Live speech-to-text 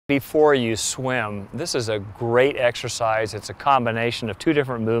before you swim. This is a great exercise. It's a combination of two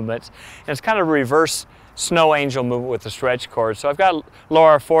different movements, and it's kind of a reverse snow angel movement with the stretch cord. So I've got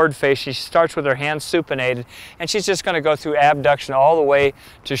Laura forward facing. She starts with her hands supinated, and she's just going to go through abduction all the way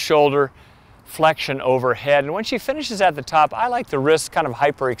to shoulder flexion overhead. And when she finishes at the top, I like the wrists kind of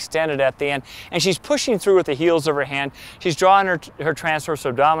hyperextended at the end, and she's pushing through with the heels of her hand. She's drawing her transverse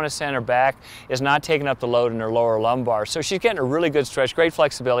abdominis in, her back is not taking up the load in her lower lumbar. So she's getting a really good stretch, great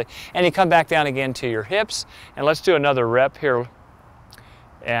flexibility. And you come back down again to your hips, and let's do another rep here.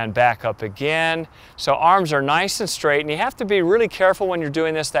 And back up again. So arms are nice and straight, and you have to be really careful when you're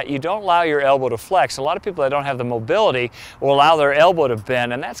doing this that you don't allow your elbow to flex. A lot of people that don't have the mobility will allow their elbow to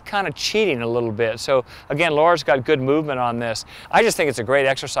bend, and that's kind of cheating a little bit. So again, Laura's got good movement on this. I just think it's a great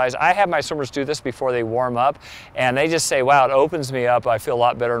exercise. I have my swimmers do this before they warm up, and they just say, wow, it opens me up. I feel a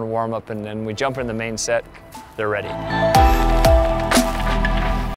lot better in warm up, and then we jump in the main set, they're ready.